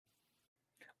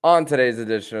On today's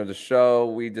edition of the show,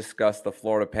 we discuss the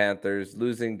Florida Panthers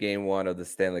losing game one of the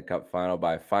Stanley Cup final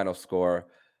by a final score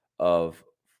of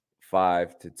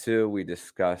 5-2. We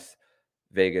discuss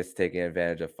Vegas taking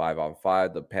advantage of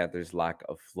 5-on-5, the Panthers' lack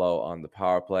of flow on the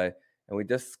power play, and we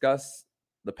discuss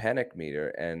the panic meter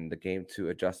and the game two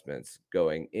adjustments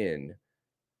going in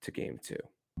to game two.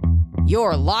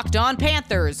 You're Locked On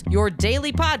Panthers, your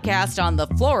daily podcast on the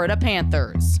Florida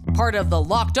Panthers. Part of the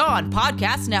Locked On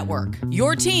Podcast Network,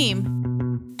 your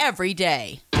team every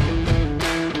day.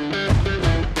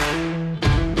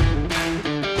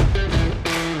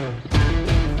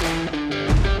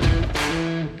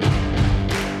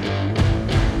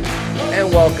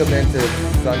 And welcome into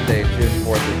Sunday, June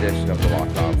 4th edition of the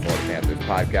Locked On Florida Panthers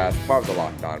podcast, part of the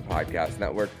Locked On Podcast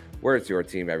Network, where it's your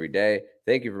team every day.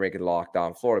 Thank you for making the Locked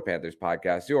On Florida Panthers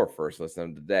podcast your first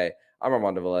listen of the day. I'm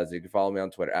Armando Velez. You can follow me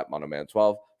on Twitter at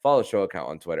MondoMan12. Follow the show account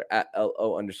on Twitter at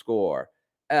LO_FLA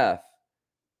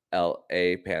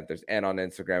Panthers, and on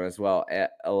Instagram as well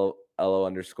at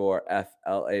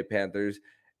LO_FLA Panthers.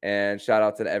 And shout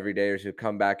out to the everydayers who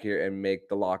come back here and make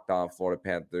the Locked On Florida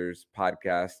Panthers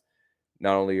podcast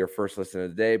not only your first listen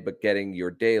of the day, but getting your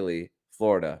daily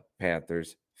Florida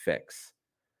Panthers fix.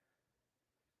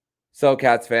 So,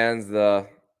 Cats fans, the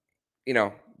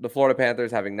Florida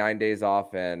Panthers having 9 days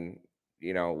off, and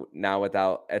now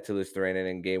without Eetu Luostarinen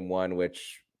in game one,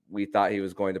 which we thought he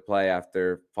was going to play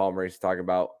after Paul Maurice talking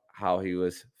about how he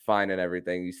was fine and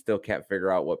everything. You still can't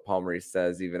figure out what Paul Maurice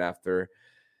says even after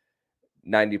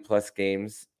 90 plus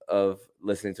games of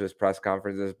listening to his press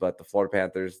conferences. But the Florida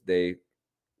Panthers, they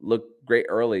looked great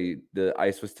early. The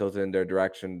ice was tilted in their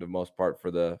direction the most part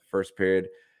for the first period,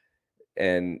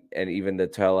 and even the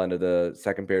tail end of the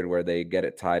second period where they get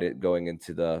it tied going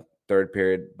into the third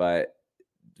period. But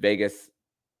Vegas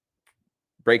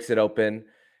breaks it open,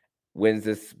 wins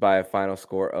this by a final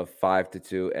score of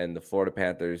 5-2, and the Florida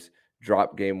Panthers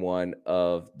drop game one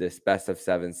of this best of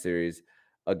seven series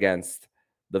against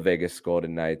the Vegas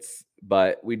Golden Knights.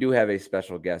 But we do have a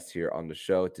special guest here on the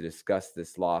show to discuss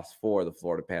this loss for the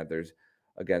Florida Panthers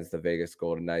against the Vegas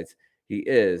Golden Knights. He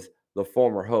is the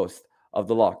former host of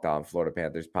the Locked On Florida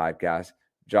Panthers podcast,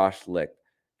 Josh Licht.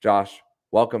 Josh,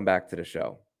 welcome back to the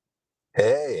show.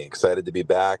 Hey, excited to be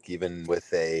back, even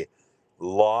with a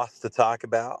loss to talk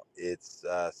about. It's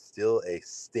still a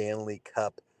Stanley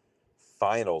Cup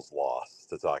Finals loss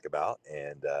to talk about,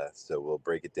 and so we'll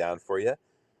break it down for you.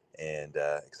 And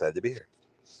excited to be here.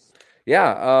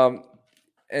 Yeah,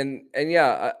 and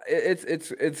yeah,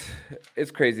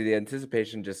 it's crazy, the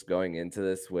anticipation just going into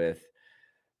this with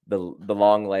the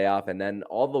long layoff, and then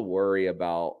all the worry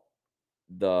about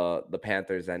the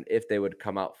Panthers and if they would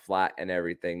come out flat and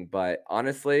everything. But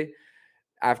honestly,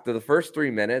 after the first 3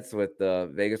 minutes with the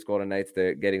Vegas Golden Knights,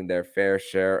 they're getting their fair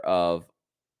share of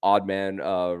odd man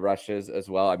rushes as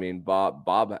well. I mean,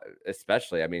 Bob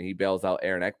especially. I mean, he bails out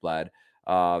Aaron Ekblad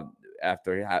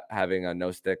after having a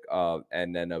no stick,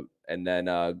 and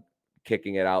then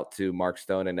kicking it out to Mark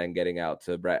Stone, and then getting out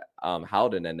to Brett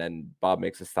Howden, and then Bob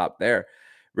makes a stop there.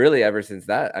 Really, ever since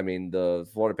that, I mean, the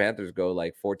Florida Panthers go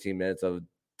like 14 minutes of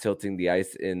tilting the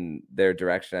ice in their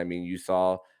direction. I mean, you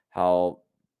saw how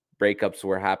breakups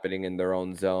were happening in their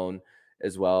own zone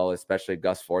as well, especially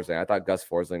Gus Forsling. I thought Gus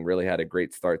Forsling really had a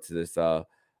great start to this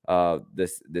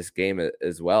game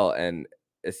as well, and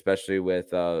especially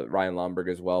with Ryan Lomberg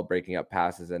as well, breaking up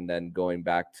passes and then going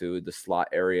back to the slot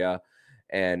area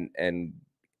and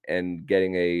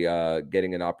getting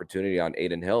an opportunity on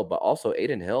Adin Hill. But also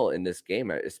Adin Hill in this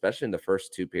game, especially in the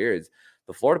first two periods,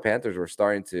 the Florida Panthers were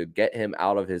starting to get him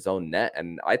out of his own net,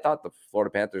 and I thought the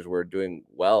Florida Panthers were doing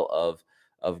well of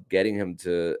getting him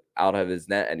out of his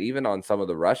net, and even on some of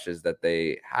the rushes that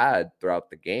they had throughout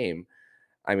the game.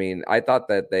 I mean, I thought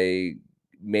that they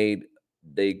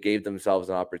gave themselves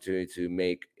an opportunity to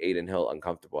make Adin Hill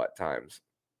uncomfortable at times.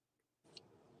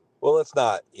 Well, let's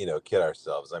not, kid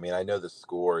ourselves. I mean, I know the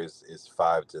score is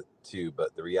 5-2,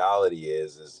 but the reality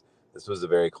is this was a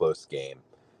very close game.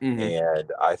 Mm-hmm.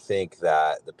 And I think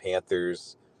that the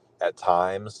Panthers at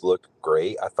times looked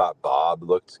great. I thought Bob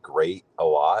looked great a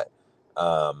lot.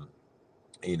 I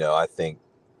think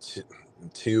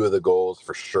two of the goals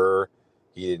for sure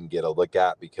he didn't get a look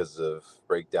at because of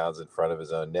breakdowns in front of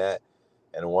his own net.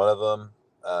 And one of them,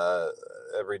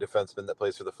 every defenseman that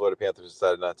plays for the Florida Panthers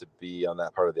decided not to be on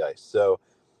that part of the ice. So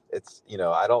it's,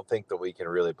 I don't think that we can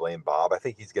really blame Bob. I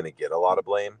think he's going to get a lot of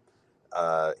blame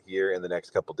here in the next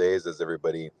couple of days as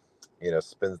everybody,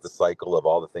 spins the cycle of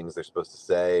all the things they're supposed to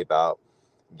say about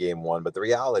game one. But the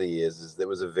reality is it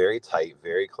was a very tight,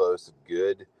 very close,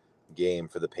 good game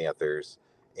for the Panthers.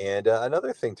 And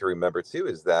another thing to remember too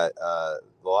is that the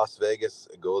Las Vegas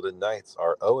Golden Knights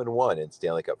are 0-1 in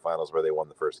Stanley Cup Finals, where they won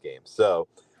the first game. So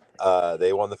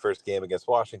they won the first game against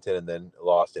Washington and then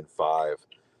lost in 5.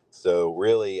 So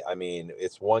really, I mean,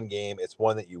 it's one game. It's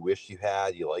one that you wish you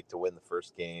had. You like to win the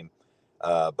first game,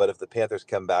 but if the Panthers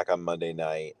come back on Monday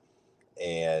night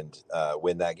and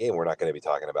win that game, we're not going to be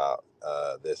talking about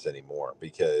this anymore,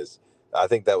 because I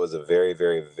think that was a very,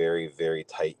 very, very, very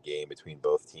tight game between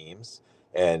both teams.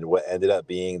 And what ended up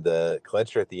being the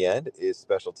clincher at the end is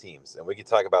special teams. And we can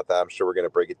talk about that. I'm sure we're going to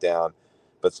break it down.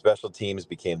 But special teams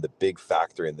became the big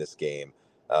factor in this game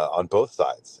on both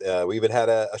sides. We even had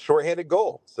a shorthanded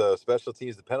goal. So special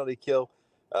teams, the penalty kill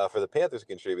for the Panthers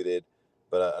contributed.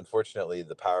 But unfortunately,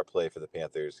 the power play for the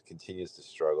Panthers continues to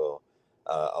struggle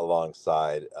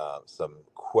alongside some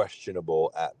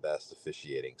questionable at best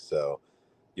officiating. So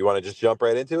you want to just jump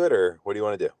right into it, or what do you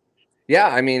want to do? Yeah,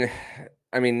 I mean,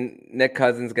 Nick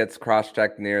Cousins gets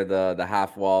cross-checked near the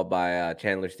half wall by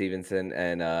Chandler Stevenson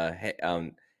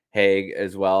and Haig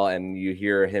as well, and you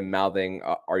hear him mouthing,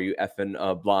 "Are you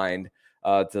effing blind?"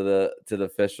 To the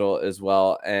official as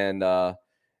well, and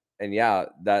yeah,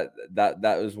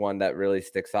 that was one that really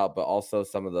sticks out. But also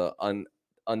some of the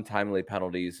untimely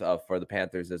penalties for the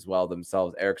Panthers as well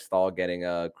themselves. Eric Stahl getting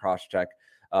a cross check,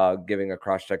 giving a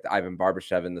cross check to Ivan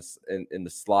Barbashev in the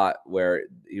slot where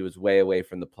he was way away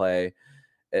from the play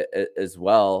as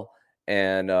well.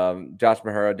 And Josh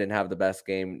Mahura didn't have the best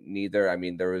game neither. I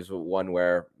mean, there was one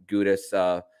where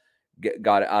Gudis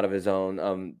got it out of his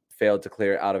own, failed to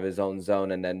clear out of his own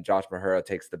zone, and then Josh Mahura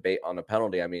takes the bait on a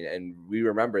penalty. I mean, and we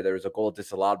remember there was a goal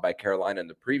disallowed by Carolina in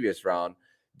the previous round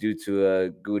due to a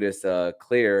Gudis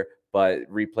clear, but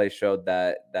replay showed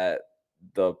that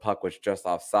the puck was just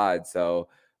offside. So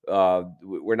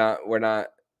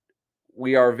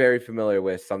we are very familiar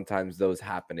with sometimes those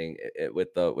happening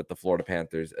with the Florida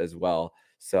Panthers as well.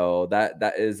 So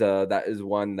that is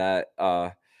one that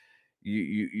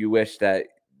you wish that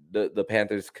the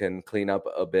Panthers can clean up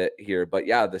a bit here. But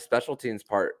yeah, the special teams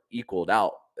part equaled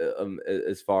out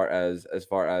as far as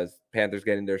Panthers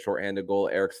getting their shorthanded goal.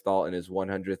 Eric Stahl in his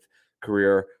 100th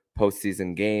career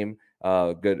postseason game.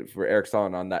 Good for Eric Stahl.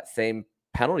 And on that same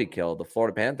penalty kill, the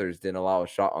Florida Panthers didn't allow a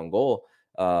shot on goal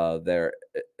there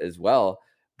as well.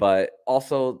 But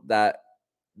also that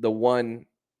the one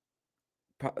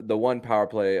power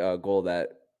play goal that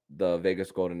the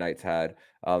Vegas Golden Knights had,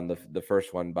 the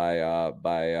first one by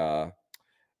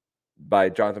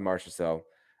Jonathan Marchessault.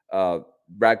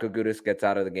 Radko Gudas gets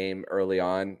out of the game early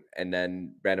on, and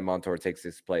then Brandon Montour takes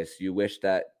his place. You wish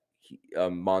that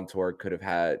Montour could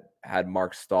have had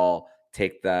Mark Stahl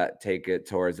take it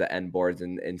towards the end boards,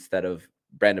 and instead of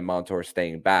Brandon Montour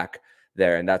staying back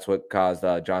there, and that's what caused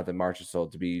Jonathan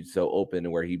Marchessault to be so open,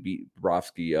 where he beat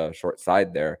Bobrovsky short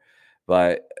side there.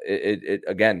 But it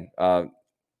again,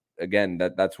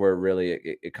 that's where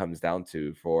really it comes down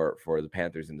to for the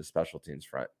Panthers in the special teams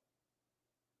front.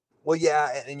 Well,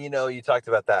 yeah, and you talked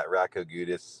about that Radko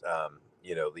Gudas,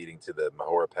 leading to the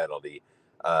Mahora penalty.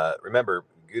 Remember,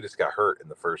 Gudas got hurt in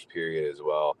the first period as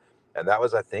well, and that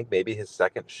was, I think, maybe his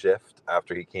second shift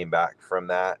after he came back from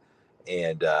that.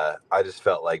 And I just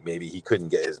felt like maybe he couldn't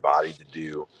get his body to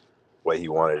do what he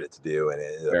wanted it to do, and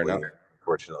it ended up leading,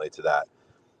 unfortunately, to that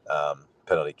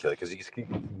penalty kill, because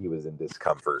he was in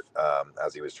discomfort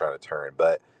as he was trying to turn.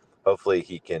 But hopefully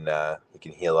he can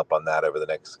heal up on that over the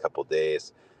next couple of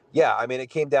days. Yeah, I mean, it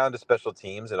came down to special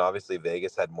teams, and obviously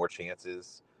Vegas had more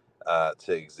chances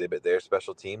to exhibit their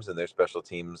special teams, and their special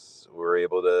teams were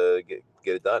able to get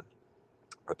it done.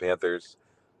 The Panthers,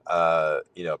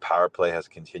 power play has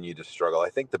continued to struggle. I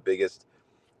think the biggest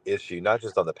issue, not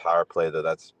just on the power play, though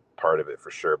that's part of it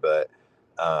for sure, but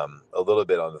a little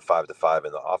bit on the 5-5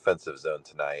 in the offensive zone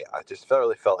tonight. I just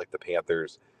really felt like the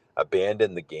Panthers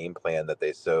abandoned the game plan that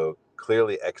they so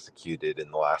clearly executed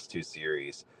in the last 2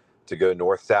 series to go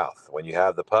north-south. When you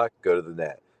have the puck, go to the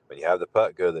net. When you have the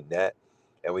puck, go to the net.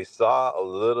 And we saw a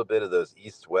little bit of those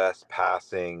east-west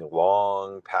passing,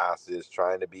 long passes,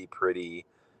 trying to be pretty,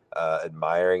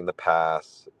 admiring the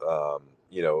pass,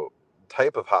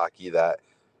 type of hockey that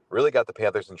really got the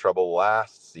Panthers in trouble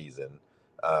last season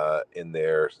in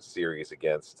their series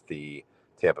against the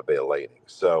Tampa Bay Lightning.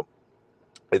 So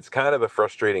it's kind of a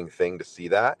frustrating thing to see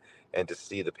that, and to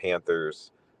see the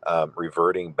Panthers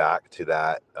reverting back to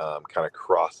that kind of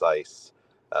cross ice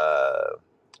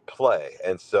play.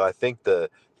 And so I think the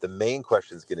main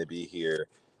question is going to be here,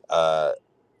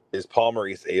 is Paul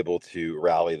Maurice able to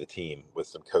rally the team with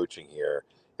some coaching here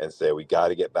and say, we got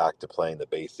to get back to playing the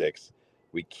basics.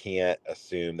 We can't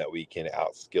assume that we can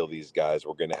outskill these guys.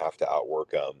 We're going to have to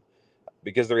outwork them,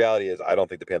 because the reality is I don't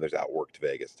think the Panthers outworked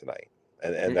Vegas tonight.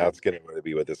 and that's going to really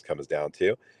be what this comes down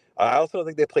to. I also don't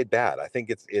think they played bad. I think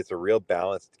it's a real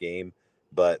balanced game,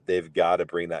 but they've got to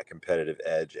bring that competitive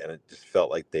edge, and it just felt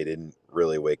like they didn't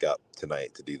really wake up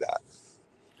tonight to do that.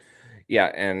 Yeah,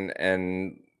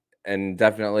 and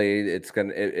definitely it's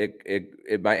gonna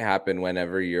it might happen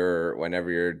whenever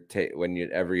whenever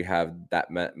you have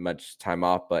that much time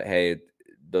off. But hey,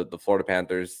 the Florida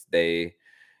Panthers, they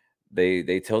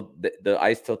tilt the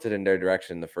ice tilted in their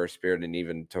direction the first period and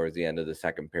even towards the end of the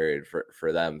second period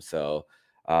for them. So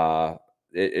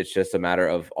it's just a matter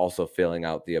of also filling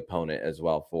out the opponent as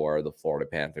well for the Florida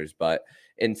Panthers. But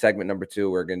in segment number 2,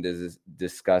 we're going to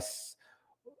discuss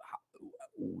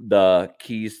the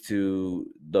keys to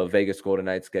the Vegas Golden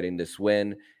Knights getting this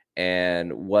win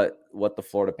and what the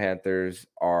Florida Panthers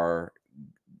are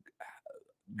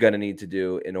going to need to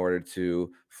do in order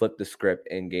to flip the script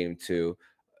in game 2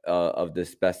 of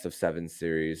this best of 7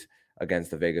 series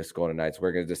against the Vegas Golden Knights.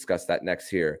 We're going to discuss that next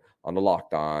here on the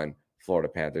Locked On Florida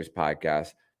Panthers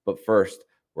podcast. But first,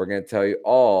 we're going to tell you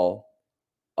all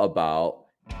about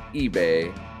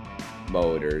eBay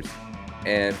Motors.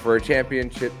 And for a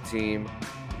championship team,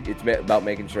 it's about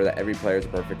making sure that every player is a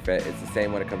perfect fit. It's the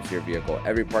same when it comes to your vehicle.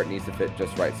 Every part needs to fit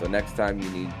just right. So next time you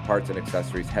need parts and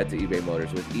accessories, head to eBay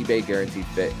Motors. With eBay Guaranteed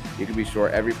Fit, you can be sure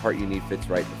every part you need fits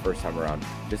right the first time around.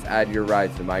 Just add your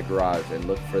ride to My Garage and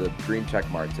look for the green check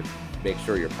mark to make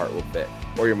sure your part will fit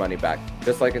or your money back.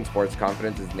 Just like in sports,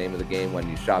 confidence is the name of the game when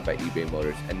you shop at eBay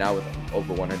Motors. And now with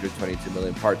over 122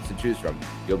 million parts to choose from,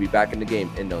 you'll be back in the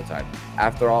game in no time.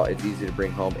 After all, it's easy to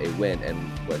bring home a win, and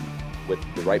when with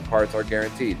the right parts are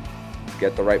guaranteed.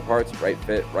 Get the right parts, right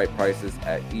fit, right prices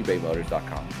at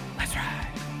ebaymotors.com. Let's ride.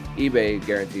 eBay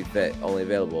Guaranteed Fit, only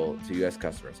available to U.S.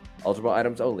 customers. Eligible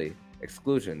items only.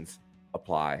 Exclusions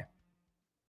apply.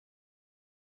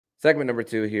 Segment number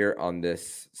 2 here on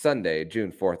this Sunday,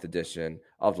 June 4th edition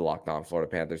of the Locked On Florida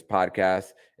Panthers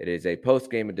podcast. It is a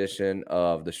post-game edition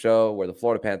of the show where the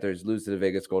Florida Panthers lose to the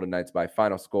Vegas Golden Knights by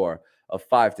final score of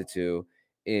 5-2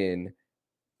 in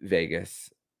Vegas.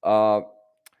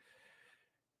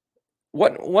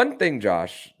 One thing,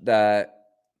 Josh, that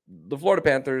the Florida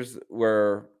Panthers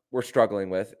were struggling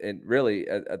with, and really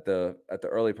at the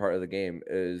early part of the game,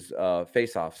 is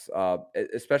faceoffs,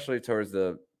 especially towards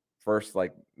the first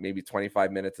maybe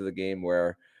 25 minutes of the game,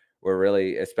 where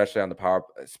really, especially on the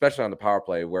power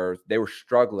play, where they were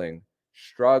struggling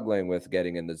with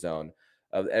getting in the zone.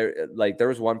 There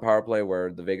was one power play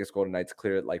where the Vegas Golden Knights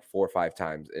cleared it 4 or 5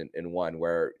 times in one,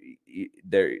 where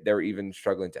they were even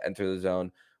struggling to enter the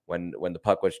zone. When the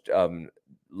puck was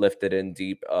lifted in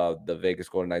deep, the Vegas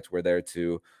Golden Knights were there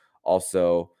to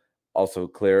also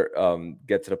clear,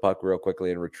 get to the puck real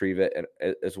quickly and retrieve it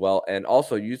as well. And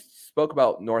also, you spoke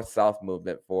about north-south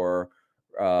movement for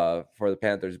the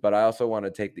Panthers, but I also want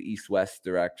to take the east-west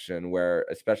direction, where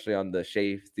especially on the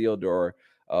Shea Theodore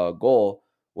goal,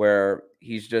 where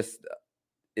he's just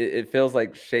it feels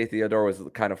like Shea Theodore was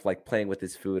kind of like playing with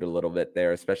his food a little bit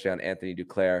there, especially on Anthony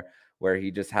Duclair, where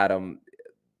he just had him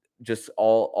just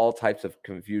all types of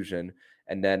confusion.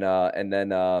 And then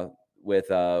with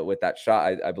that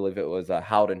shot, I believe it was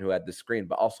Howden who had the screen,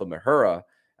 but also Mahura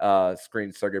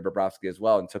screened Sergei Bobrovsky as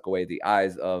well and took away the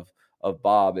eyes of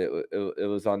Bob. It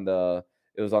was on the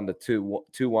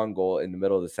 2-1 goal in the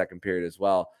middle of the second period as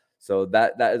well. So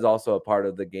that is also a part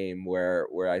of the game where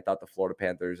I thought the Florida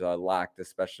Panthers lacked,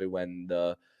 especially when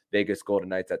the Vegas Golden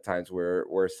Knights at times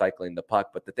were cycling the puck.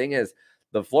 But the thing is,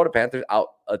 the Florida Panthers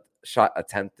shot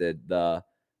attempted the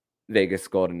Vegas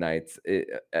Golden Knights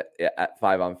at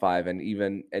 5-on-5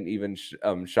 and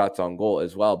even shots on goal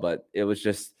as well. But it was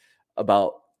just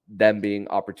about them being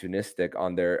opportunistic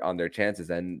on their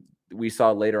chances. And we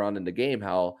saw later on in the game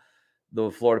how the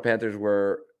Florida Panthers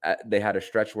they had a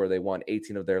stretch where they won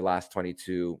 18 of their last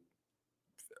 22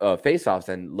 faceoffs,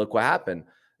 and look what happened.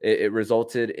 It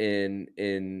resulted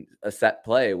in a set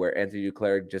play where Anthony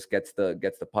Duclair just gets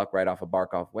the puck right off a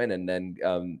Barkov win, and then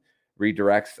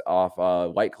redirects off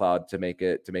White Cloud to make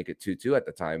it 2-2 at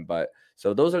the time. But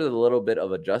so those are the little bit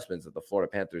of adjustments that the Florida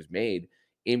Panthers made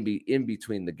in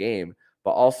between the game.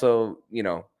 But also,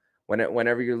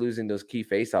 whenever you're losing those key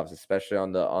faceoffs, especially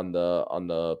on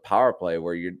the power play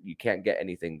where you can't get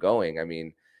anything going, I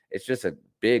mean, it's just a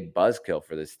big buzzkill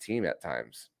for this team at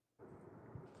times.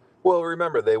 Well,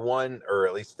 remember, they won, or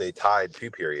at least they tied 2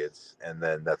 periods, and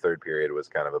then that third period was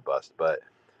kind of a bust. But,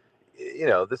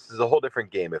 this is a whole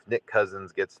different game. If Nick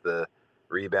Cousins gets the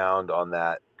rebound on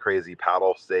that crazy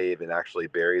paddle save and actually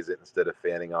buries it instead of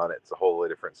fanning on it, it's a whole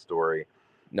different story.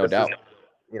 No doubt.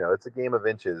 It's a game of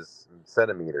inches,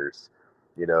 centimeters.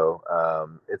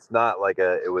 It's not like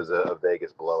it was a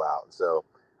Vegas blowout. So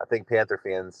I think Panther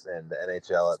fans and the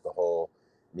NHL as a whole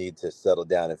need to settle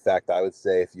down. In fact, I would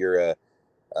say if you're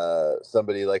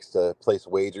somebody who likes to place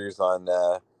wagers on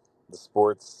the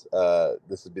sports,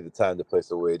 this would be the time to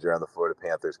place a wager on the Florida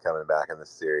Panthers coming back in this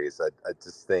series. I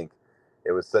just think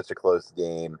it was such a close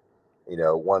game.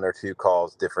 One or two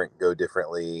calls go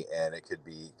differently, and it could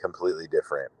be completely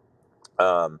different.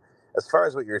 As far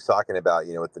as what you're talking about,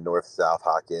 with the north-south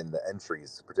hockey and the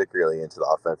entries, particularly into the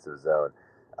offensive zone,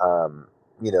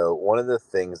 one of the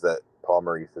things that Paul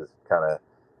Maurice has kind of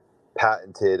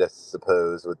patented, I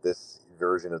suppose, with this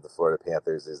version of the Florida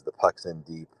Panthers is the pucks in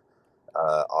deep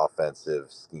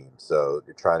offensive scheme. So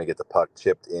you're trying to get the puck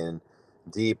chipped in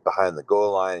deep behind the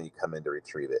goal line, and you come in to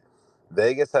retrieve it.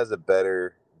 Vegas has a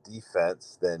better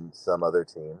defense than some other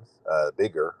teams,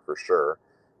 bigger for sure.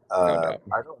 No doubt.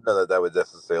 I don't know that would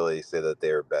necessarily say that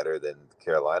they are better than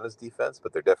Carolina's defense,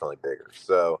 but they're definitely bigger.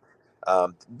 So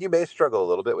you may struggle a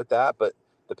little bit with that, but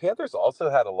the Panthers also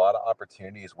had a lot of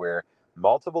opportunities where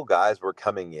multiple guys were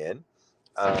coming in,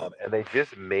 and they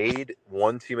just made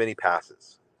one too many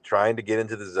passes, trying to get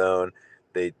into the zone.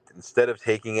 They, instead of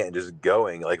taking it and just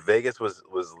going, like Vegas was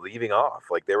leaving off,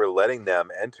 like they were letting them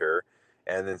enter,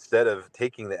 and instead of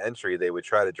taking the entry, they would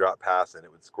try to drop pass and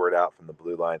it would squirt out from the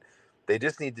blue line. They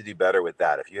just need to do better with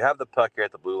that. If you have the puck here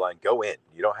at the blue line, go in.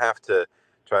 You don't have to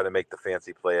try to make the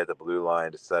fancy play at the blue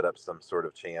line to set up some sort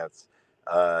of chance.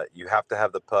 You have to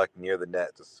have the puck near the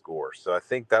net to score. So I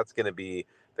think that's going to be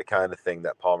the kind of thing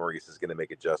that Paul Maurice is going to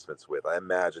make adjustments with. I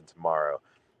imagine tomorrow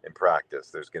in practice,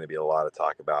 there's going to be a lot of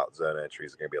talk about zone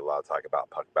entries. There's going to be a lot of talk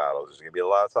about puck battles. There's going to be a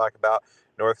lot of talk about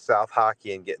north-south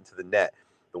hockey and getting to the net.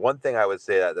 The one thing I would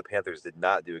say that the Panthers did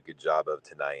not do a good job of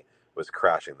tonight was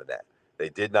crashing the net. They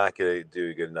did not do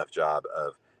a good enough job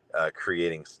of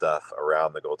creating stuff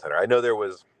around the goaltender. I know there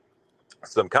was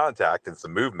some contact and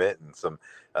some movement and some,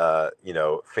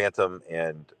 phantom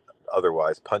and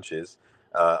otherwise punches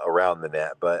around the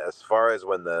net. But as far as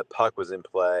when the puck was in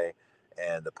play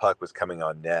and the puck was coming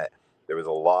on net, there was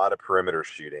a lot of perimeter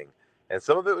shooting. And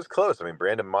some of it was close. I mean,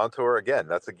 Brandon Montour, again,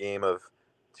 that's a game of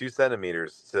 2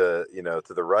 centimeters to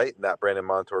the right. And that Brandon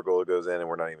Montour goal goes in, and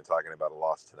we're not even talking about a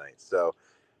loss tonight. So,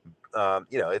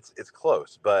 it's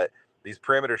close. But these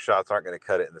perimeter shots aren't going to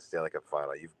cut it in the Stanley Cup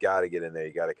final. You've got to get in there.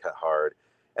 You got to cut hard.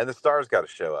 And the stars got to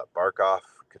show up. Barkov,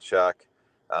 Tkachuk,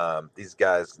 these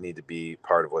guys need to be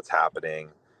part of what's happening.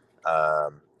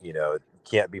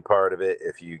 Can't be part of it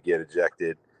if you get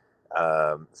ejected.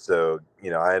 So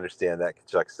I understand that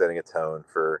Tkachuk's setting a tone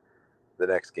for the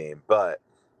next game. But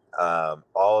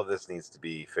all of this needs to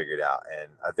be figured out. And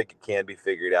I think it can be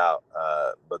figured out,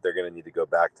 but they're going to need to go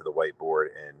back to the whiteboard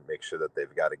and make sure that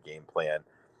they've got a game plan.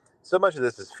 So much of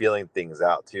this is feeling things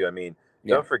out too. I mean,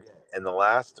 Don't forget, in the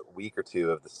last week or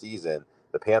two of the season,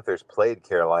 the Panthers played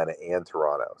Carolina and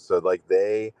Toronto. So like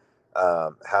they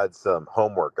had some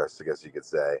homework, I guess you could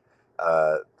say,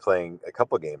 playing a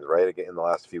couple of games, right? In the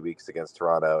last few weeks against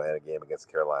Toronto and a game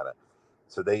against Carolina.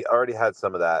 So they already had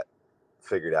some of that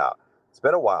figured out. It's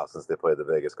been a while since they played the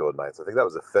Vegas Golden Knights. I think that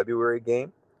was a February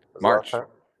game. March.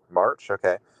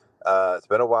 Okay. It's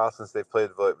been a while since they've played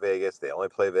Vegas. They only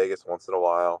play Vegas once in a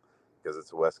while because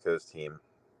it's a West Coast team.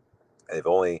 And they've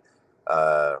only,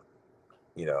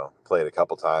 played a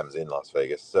couple times in Las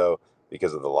Vegas. So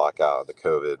because of the lockout, the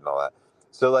COVID and all that.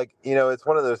 So it's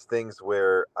one of those things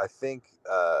where I think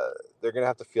they're going to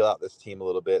have to feel out this team a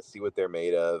little bit, see what they're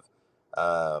made of.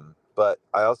 But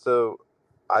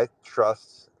I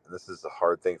trust, and this is a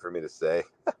hard thing for me to say.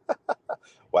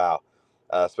 Wow.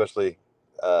 Especially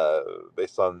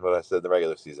based on what I said in the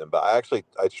regular season. But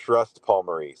I trust Paul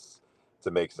Maurice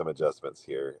to make some adjustments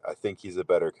here. I think he's a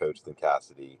better coach than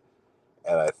Cassidy.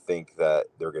 And I think that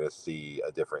they're going to see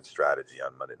a different strategy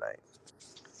on Monday night.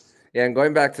 Yeah, and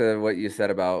going back to what you said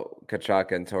about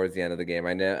Tkachuk and towards the end of the game,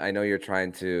 I know you're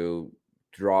trying to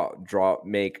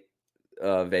make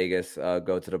Vegas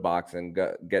go to the box and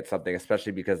get something,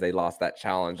 especially because they lost that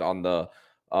challenge on the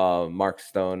Mark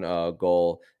Stone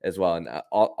goal as well. And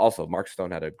also Mark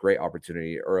Stone had a great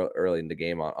opportunity early in the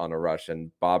game on a rush,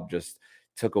 and Bob just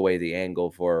took away the angle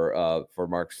for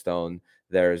Mark Stone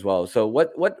there as well. So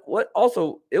what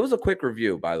also, it was a quick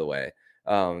review, by the way.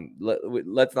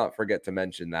 Let's not forget to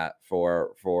mention that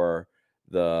for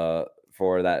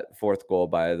that fourth goal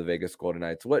by the Vegas Golden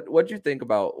Knights. What do you think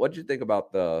about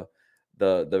the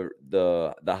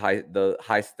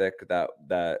high stick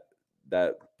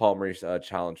that Paul Maurice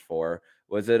challenged for?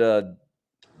 Was it a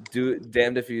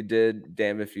damned if you did,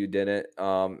 damned if you didn't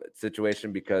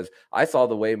situation? Because I saw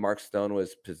the way Mark Stone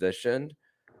was positioned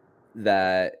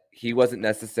that he wasn't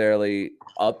necessarily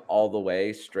up all the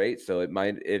way straight. So it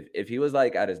might, if he was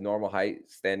like at his normal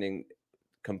height, standing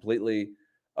completely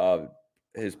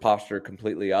his posture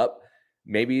completely up.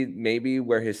 Maybe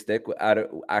where his stick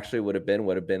actually would have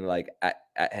been like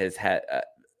at his head,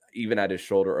 even at his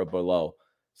shoulder or below.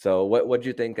 So what do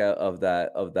you think of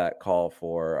that call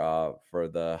for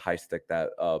the high stick that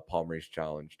Paul Maurice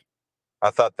challenged? I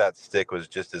thought that stick was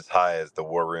just as high as the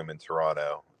War Room in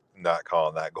Toronto, not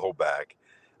calling that goal back.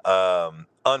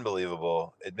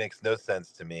 Unbelievable. It makes no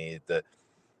sense to me that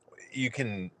you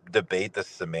can debate the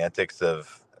semantics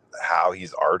of how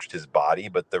he's arched his body,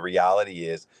 but the reality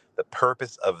is the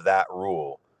purpose of that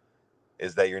rule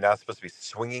is that you're not supposed to be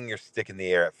swinging your stick in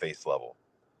the air at face level.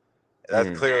 And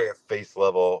that's clearly a face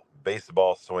level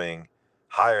baseball swing,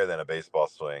 higher than a baseball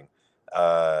swing,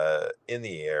 in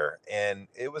the air. And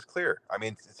it was clear. I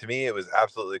mean, to me, it was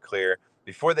absolutely clear.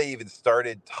 Before they even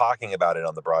started talking about it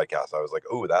on the broadcast, I was like,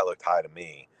 "Oh, that looked high to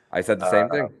me." I said the same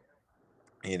thing.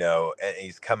 And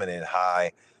he's coming in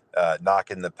high,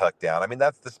 knocking the puck down. I mean,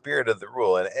 that's the spirit of the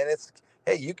rule. And it's,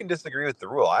 hey, you can disagree with the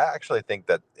rule. I actually think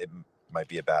that it might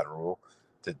be a bad rule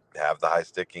to have the high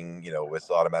sticking,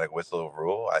 automatic whistle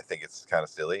rule. I think it's kind of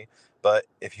silly. But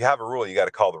if you have a rule, you got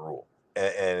to call the rule.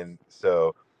 And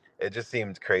so it just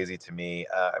seemed crazy to me.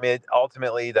 I mean,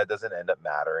 ultimately, that doesn't end up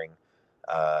mattering.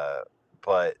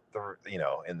 But,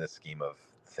 in the scheme of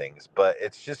things. But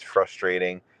it's just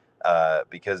frustrating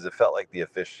because it felt like the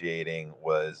officiating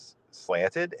was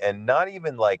slanted and not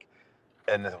even like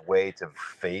in a way to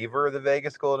favor the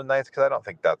Vegas Golden Knights, because I don't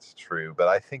think that's true, but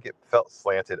I think it felt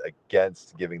slanted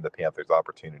against giving the Panthers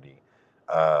opportunity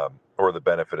or the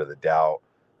benefit of the doubt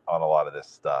on a lot of this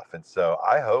stuff. And so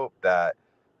I hope that,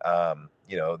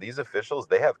 these officials,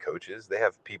 they have coaches, they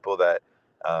have people that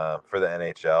for the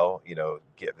NHL,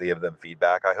 give them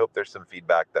feedback. I hope there's some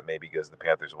feedback that maybe goes the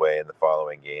Panthers' way in the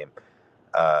following game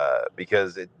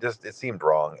because it seemed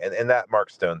wrong, and that Mark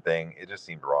Stone thing, it just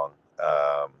seemed wrong.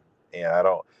 And I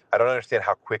don't understand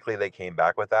how quickly they came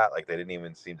back with that. Like they didn't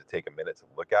even seem to take a minute to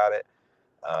look at it.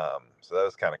 So that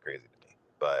was kind of crazy to me.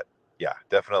 But yeah,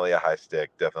 definitely a high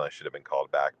stick. Definitely should have been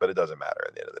called back, but it doesn't matter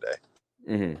at the end of the day.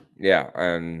 Yeah,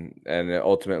 and it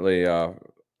ultimately,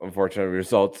 unfortunately,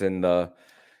 results in the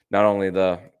not only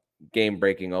the game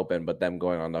breaking open, but them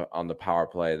going on the power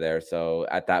play there. So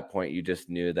at that point, you just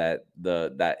knew that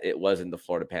that it wasn't the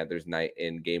Florida Panthers night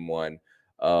in Game 1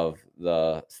 of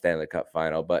the Stanley Cup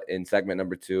Final. But in segment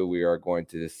number 2, we are going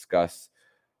to discuss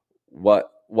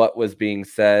what was being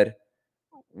said,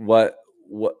 what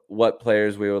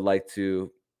players we would like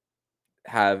to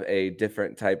have a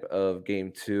different type of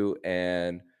Game 2,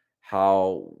 and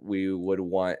how we would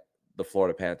want the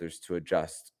Florida Panthers to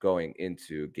adjust going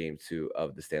into Game 2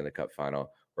 of the Stanley Cup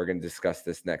Final. We're going to discuss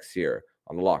this next year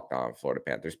on the Locked On Florida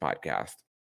Panthers podcast.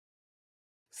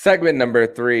 Segment number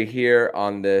 3 here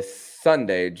on this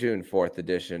Sunday, June 4th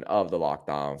edition of the Locked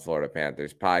On Florida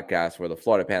Panthers podcast, where the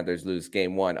Florida Panthers lose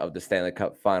Game 1 of the Stanley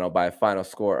Cup Final by a final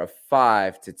score of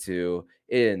 5-2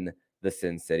 in the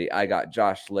Sin City. I got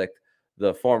Josh Licht,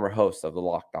 the former host of the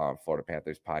Locked On Florida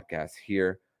Panthers podcast,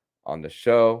 here on the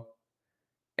show.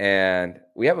 And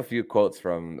we have a few quotes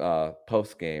from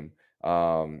post game.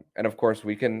 And of course,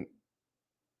 we can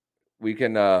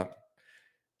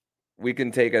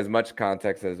take as much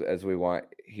context as we want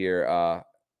here.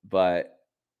 But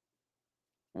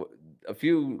a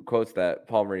few quotes that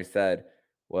Paul Maurice said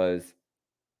was,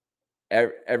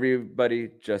 everybody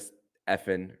just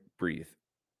effing breathe.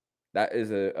 That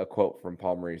is a quote from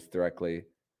Paul Maurice directly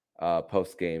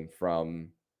post game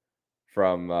from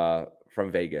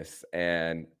Vegas.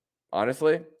 And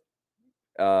honestly,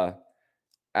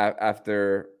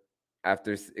 after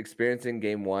experiencing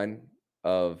Game 1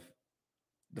 of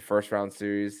the first round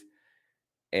series,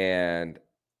 and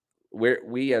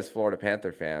we as Florida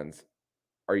Panther fans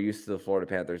are used to the Florida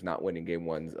Panthers not winning Game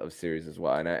 1s of series as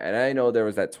well. And I know there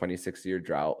was that 26-year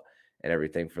drought and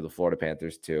everything for the Florida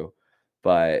Panthers too.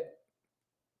 But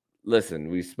listen,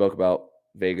 we spoke about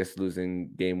Vegas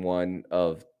losing winning Game 1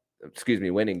 of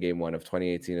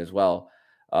 2018 as well.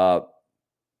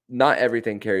 Not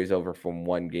everything carries over from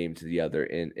one game to the other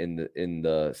in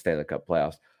the Stanley Cup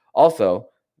playoffs. Also,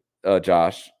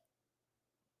 Josh,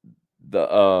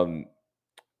 the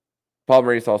Paul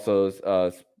Maurice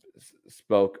also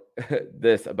spoke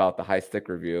this about the high stick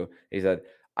review. He said,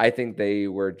 "I think they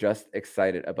were just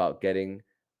excited about getting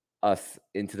us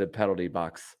into the penalty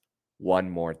box one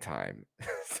more time."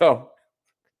 So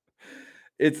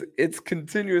it's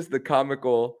continuous, the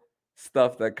comical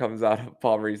stuff that comes out of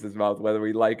Paul Maurice's mouth, whether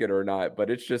we like it or not. But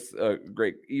it's just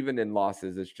great. Even in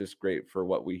losses, it's just great for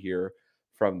what we hear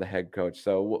from the head coach.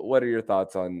 So what are your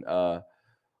thoughts on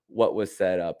what was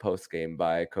said post game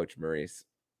by Coach Maurice?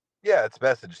 Yeah, it's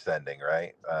message sending,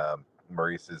 right?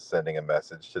 Maurice is sending a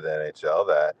message to the NHL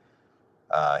that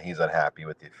he's unhappy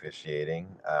with the officiating.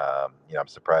 I'm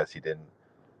surprised he didn't,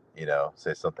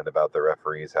 say something about the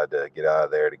referees had to get out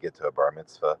of there to get to a bar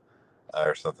mitzvah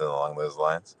or something along those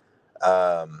lines.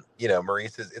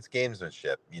 Maurice it's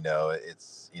gamesmanship.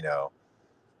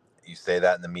 You say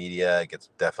that in the media, it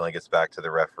definitely gets back to the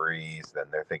referees. Then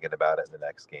they're thinking about it in the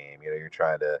next game. You're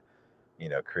trying to,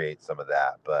 create some of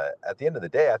that. But at the end of the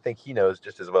day, I think he knows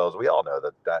just as well as we all know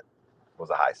that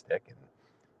was a high stick and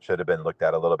should have been looked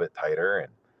at a little bit tighter.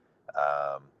 And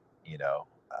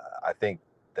I think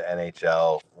the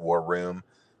NHL war room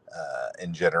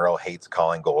in general hates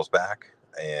calling goals back,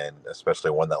 and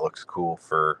especially one that looks cool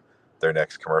for their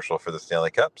next commercial for the Stanley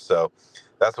Cup. So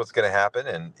that's what's going to happen.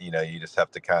 And, you just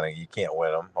have to you can't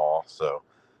win them all. So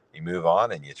you move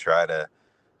on and you try to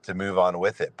move on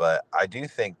with it. But I do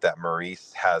think that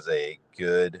Maurice has a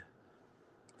good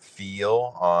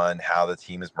feel on how the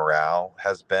team's morale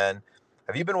has been.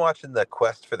 Have you been watching the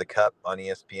Quest for the Cup on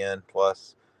ESPN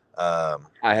Plus? I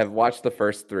have watched the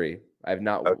first 3. I have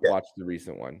not watched the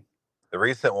recent one. The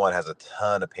recent one has a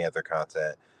ton of Panther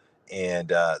content. And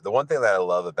the one thing that I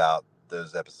love about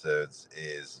those episodes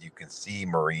is you can see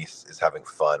Maurice is having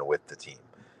fun with the team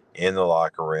in the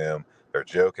locker room. They're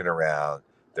joking around.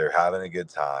 They're having a good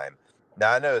time.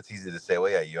 Now, I know it's easy to say,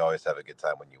 well, yeah, you always have a good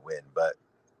time when you win. But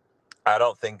I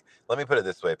don't think, let me put it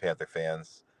this way, Panther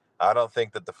fans. I don't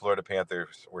think that the Florida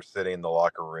Panthers were sitting in the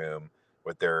locker room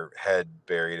with their head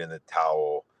buried in the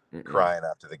towel, crying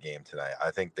after the game tonight.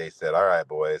 I think they said, all right,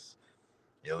 boys,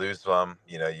 you lose them,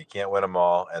 you can't win them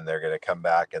all, and they're going to come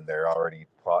back and they're already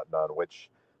plotting on which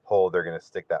hole they're going to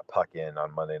stick that puck in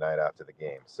on Monday night after the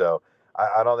game. So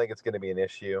I don't think it's going to be an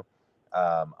issue.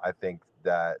 I think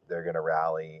that they're going to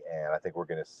rally, and I think we're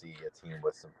going to see a team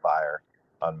with some fire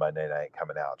on Monday night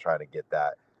coming out, trying to get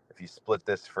that. If you split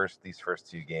these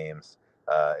first 2 games,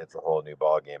 it's a whole new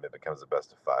ball game. It becomes a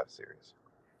best of 5 series.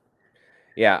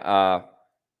 Yeah.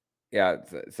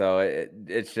 So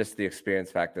it's just the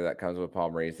experience factor that comes with Paul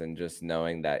Maurice, and just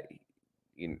knowing that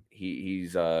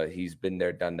he's been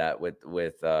there, done that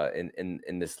with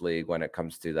in this league when it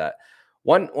comes to that.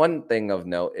 One thing of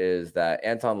note is that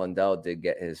Anton Lundell did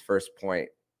get his first point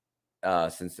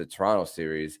since the Toronto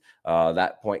series.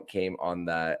 That point came on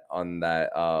that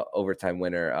overtime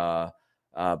winner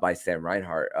by Sam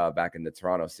Reinhart back in the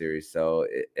Toronto series. So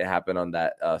it happened on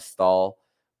that stall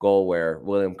goal where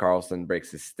William Karlsson breaks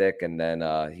his stick, and then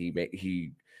he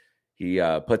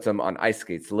puts him on ice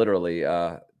skates literally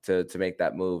to make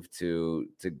that move to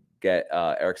get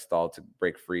Eric Staal to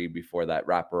break free before that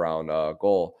wraparound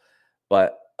goal.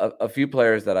 But a few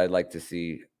players that I'd like to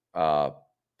see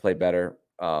play better.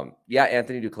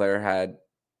 Anthony Duclair had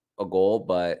a goal,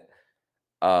 but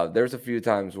there's a few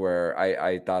times where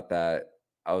I thought that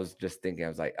I was just thinking, I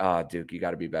was like, Duke, you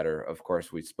got to be better. Of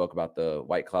course, we spoke about the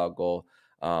White Cloud goal.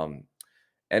 And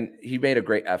he made a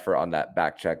great effort on that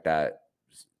back check that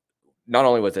not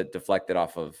only was it deflected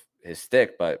off of his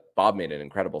stick, but Bob made an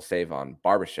incredible save on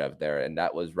Barbashev there. And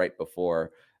that was right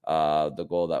before the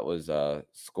goal that was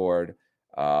scored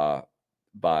by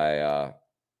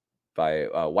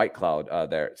White Cloud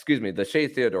there. Excuse me. The Shea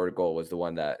Theodore goal was the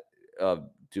one that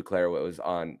Duclair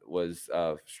was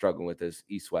struggling with his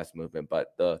east-west movement,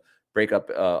 but the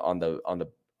breakup on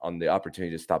the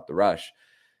opportunity to stop the rush,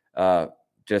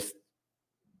 just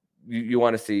you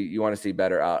want to see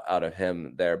better out of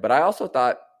him there. But I also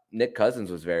thought Nick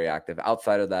Cousins was very active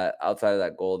outside of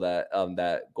that goal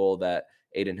that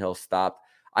Adin Hill stopped.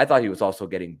 I thought he was also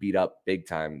getting beat up big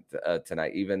time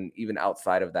tonight, even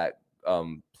outside of that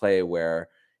play where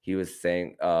he was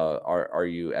saying, are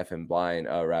you effing blind,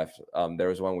 ref? There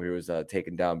was one where he was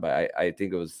taken down by, I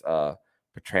think it was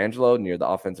Pietrangelo near the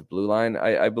offensive blue line,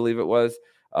 I believe it was.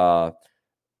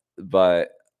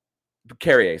 But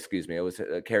Carrier, excuse me. It was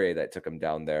Carrier that took him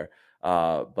down there.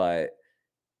 But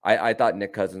I thought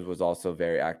Nick Cousins was also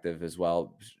very active as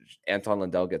well. Anton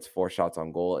Lundell gets 4 shots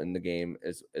on goal in the game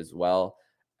as well.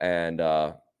 And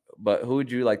but who would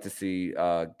you like to see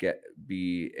have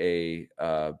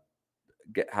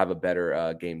a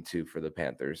better game 2 for the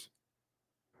Panthers?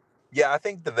 Yeah, I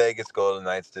think the Vegas Golden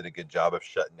Knights did a good job of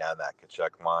shutting down that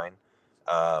Tkachuk line,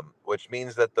 which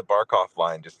means that the Barkov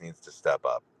line just needs to step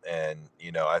up. And,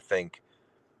 I think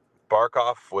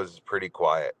Barkov was pretty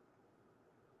quiet.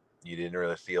 You didn't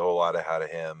really see a whole lot out of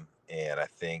him. And I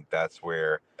think that's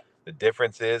where the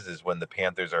difference is when the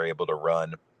Panthers are able to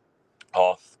run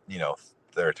all,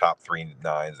 their top 3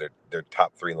 nines, their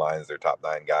top 3 lines, their top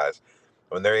 9 guys.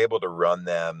 When they're able to run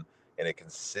them in a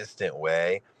consistent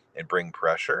way and bring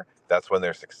pressure, that's when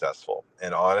they're successful.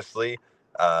 And honestly,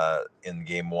 in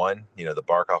game one. The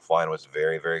Barkov line was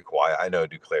very, very quiet. I know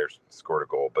Duclair scored a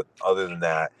goal, but other than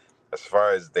that, as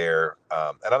far as their,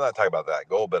 and I'm not talking about that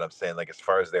goal, but I'm saying as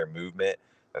far as their movement,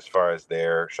 as far as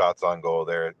their shots on goal,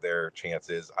 their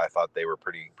chances, I thought they were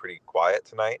pretty quiet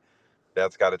tonight.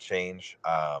 That's got to change.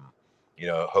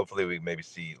 Hopefully we maybe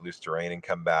see Luosterainen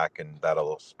come back, and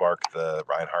that'll spark the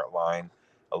Reinhart line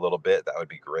a little bit. That would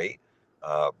be great.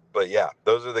 But yeah,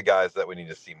 those are the guys that we need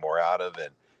to see more out of.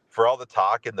 And for all the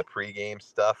talk in the pregame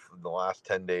stuff in the last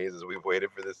 10 days as we've waited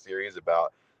for this series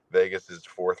about Vegas's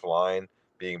fourth line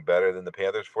being better than the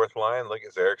Panthers' fourth line, look,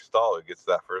 it's Eric Stahl who gets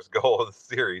that first goal of the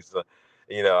series.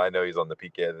 I know he's on the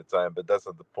PK at the time, but that's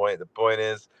not the point. The point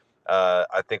is,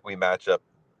 I think we match up,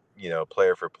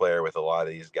 player for player with a lot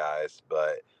of these guys,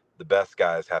 but the best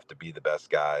guys have to be the best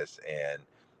guys. And,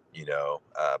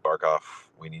 Barkov,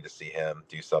 we need to see him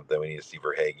do something. We need to see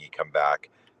Verhaeghe come back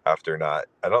after I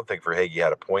don't think Verhaeghe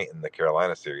had a point in the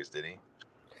Carolina series, did he?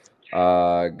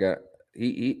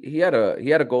 He had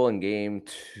a goal in game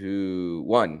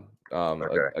 1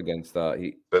 against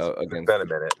it's been a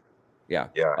minute. Yeah.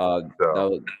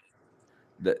 So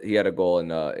he had a goal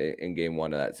in game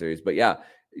 1 of that series. But yeah,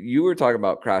 you were talking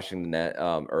about crashing the net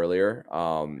earlier.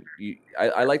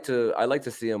 I like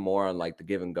to see him more on the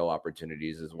give and go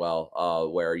opportunities as well,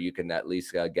 where you can at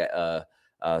least get a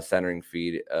centering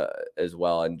feed as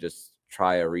well, and just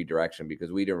try a redirection,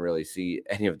 because we didn't really see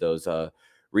any of those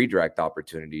redirect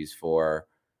opportunities for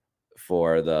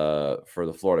the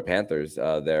Florida Panthers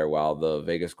there, while the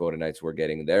Vegas Golden Knights were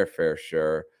getting their fair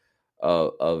share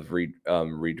of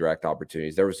redirect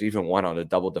opportunities. There was even one on a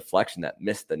double deflection that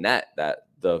missed the net that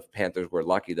the Panthers were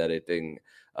lucky that it didn't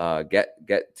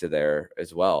get to there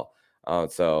as well.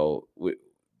 So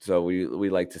we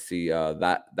like to see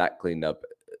that cleaned up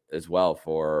as well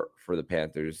for the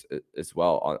Panthers as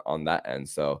well on that end.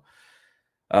 So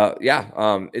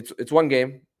it's one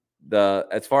game.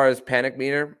 As far as panic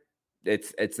meter,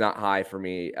 it's not high for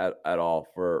me at all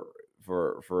for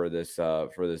this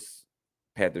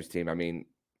Panthers team. I mean,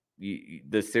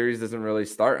 the series doesn't really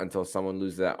start until someone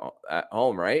loses at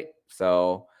home, right?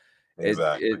 So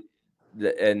exactly.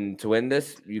 And to win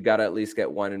this, you got to at least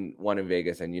get one in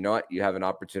Vegas. And you know what? You have an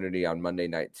opportunity on Monday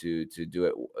night to do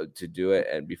it,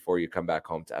 and before you come back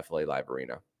home to FLA Live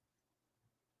Arena.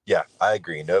 Yeah, I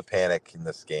agree. No panic in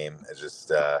this game. It's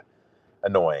just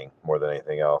annoying more than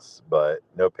anything else, but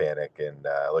no panic, and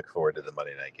look forward to the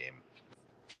Monday night game.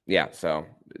 Yeah, so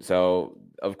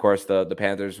of course the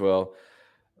Panthers will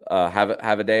have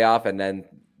a day off, and then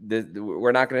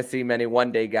we're not going to see many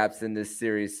one-day gaps in this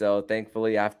series. So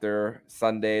thankfully, after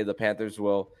Sunday, the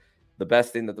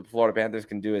best thing that the Florida Panthers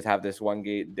can do is have this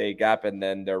one-day gap, and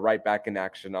then they're right back in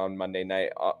action on Monday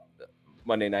night,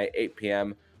 8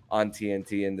 p.m. on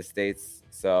TNT in the States.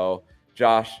 So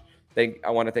Josh, I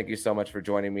want to thank you so much for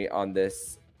joining me on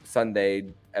this Sunday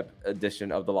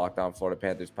edition of the Locked On Florida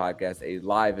Panthers podcast, a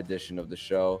live edition of the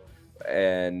show,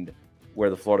 and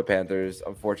where the Florida Panthers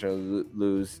unfortunately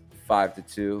lose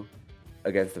 5-2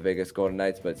 against the Vegas Golden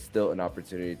Knights, but still an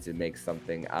opportunity to make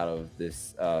something out of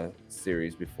this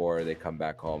series before they come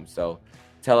back home. So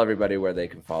tell everybody where they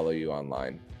can follow you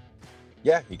online.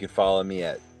 Yeah, you can follow me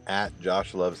at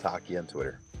Josh Loves Hockey on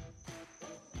Twitter.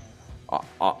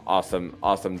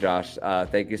 Awesome, Josh.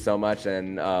 Thank you so much,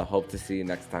 and hope to see you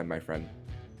next time, my friend.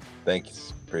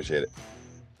 Thanks. Appreciate it.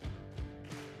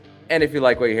 And if you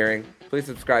like what you're hearing, please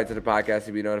subscribe to the podcast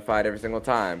to be notified every single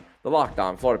time the Locked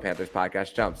On Florida Panthers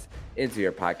podcast jumps into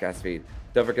your podcast feed.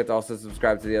 Don't forget to also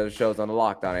subscribe to the other shows on the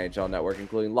Locked On NHL network,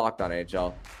 including Locked On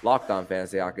NHL, Locked On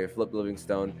Fantasy Hockey, Flip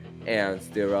Livingstone, and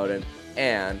Steel Roden,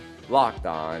 and Locked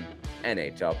On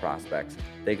NHL Prospects.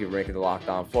 Thank you for making the Locked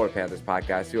On Florida Panthers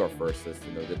podcast your first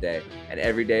listen of the day. And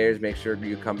every dayers, make sure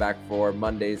you come back for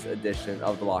Monday's edition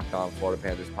of the Locked On Florida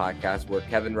Panthers podcast, where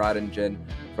Kevin Rodingen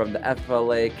from the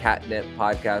FLA Catnip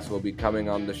podcast will be coming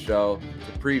on the show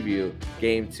to preview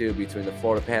Game 2 between the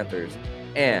Florida Panthers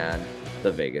and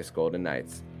the Vegas Golden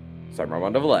Knights. So I'm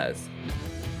Armando Velez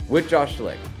with Josh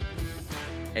Schlick,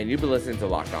 and you've been listening to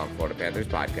Locked On Florida Panthers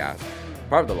podcast,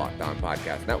 part of the Locked On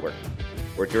Podcast Network.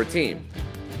 We're your team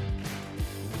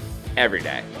every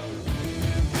day.